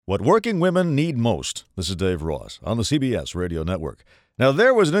What working women need most. This is Dave Ross on the CBS Radio Network. Now,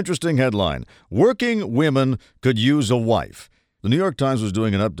 there was an interesting headline. Working women could use a wife. The New York Times was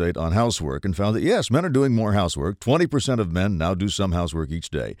doing an update on housework and found that, yes, men are doing more housework. 20% of men now do some housework each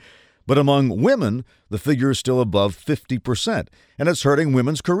day. But among women, the figure is still above 50%, and it's hurting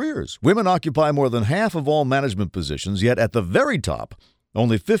women's careers. Women occupy more than half of all management positions, yet at the very top,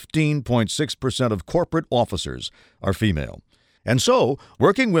 only 15.6% of corporate officers are female. And so,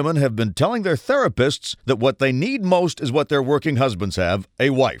 working women have been telling their therapists that what they need most is what their working husbands have,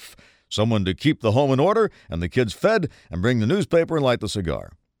 a wife. Someone to keep the home in order and the kids fed and bring the newspaper and light the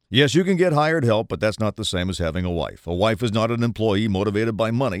cigar. Yes, you can get hired help, but that's not the same as having a wife. A wife is not an employee motivated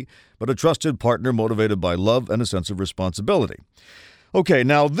by money, but a trusted partner motivated by love and a sense of responsibility. Okay,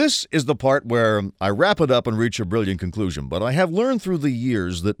 now this is the part where I wrap it up and reach a brilliant conclusion, but I have learned through the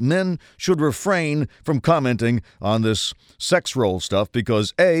years that men should refrain from commenting on this sex role stuff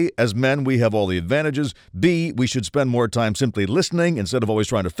because A, as men, we have all the advantages, B, we should spend more time simply listening instead of always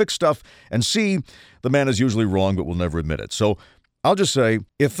trying to fix stuff, and C, the man is usually wrong but will never admit it. So I'll just say,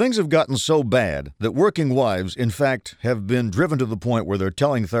 if things have gotten so bad that working wives, in fact, have been driven to the point where they're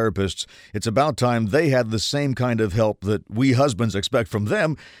telling therapists it's about time they had the same kind of help that we husbands expect from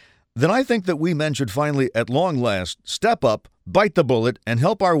them, then I think that we men should finally, at long last, step up, bite the bullet, and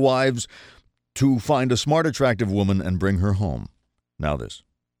help our wives to find a smart, attractive woman and bring her home. Now this.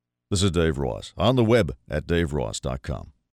 This is Dave Ross, on the web at daveross.com.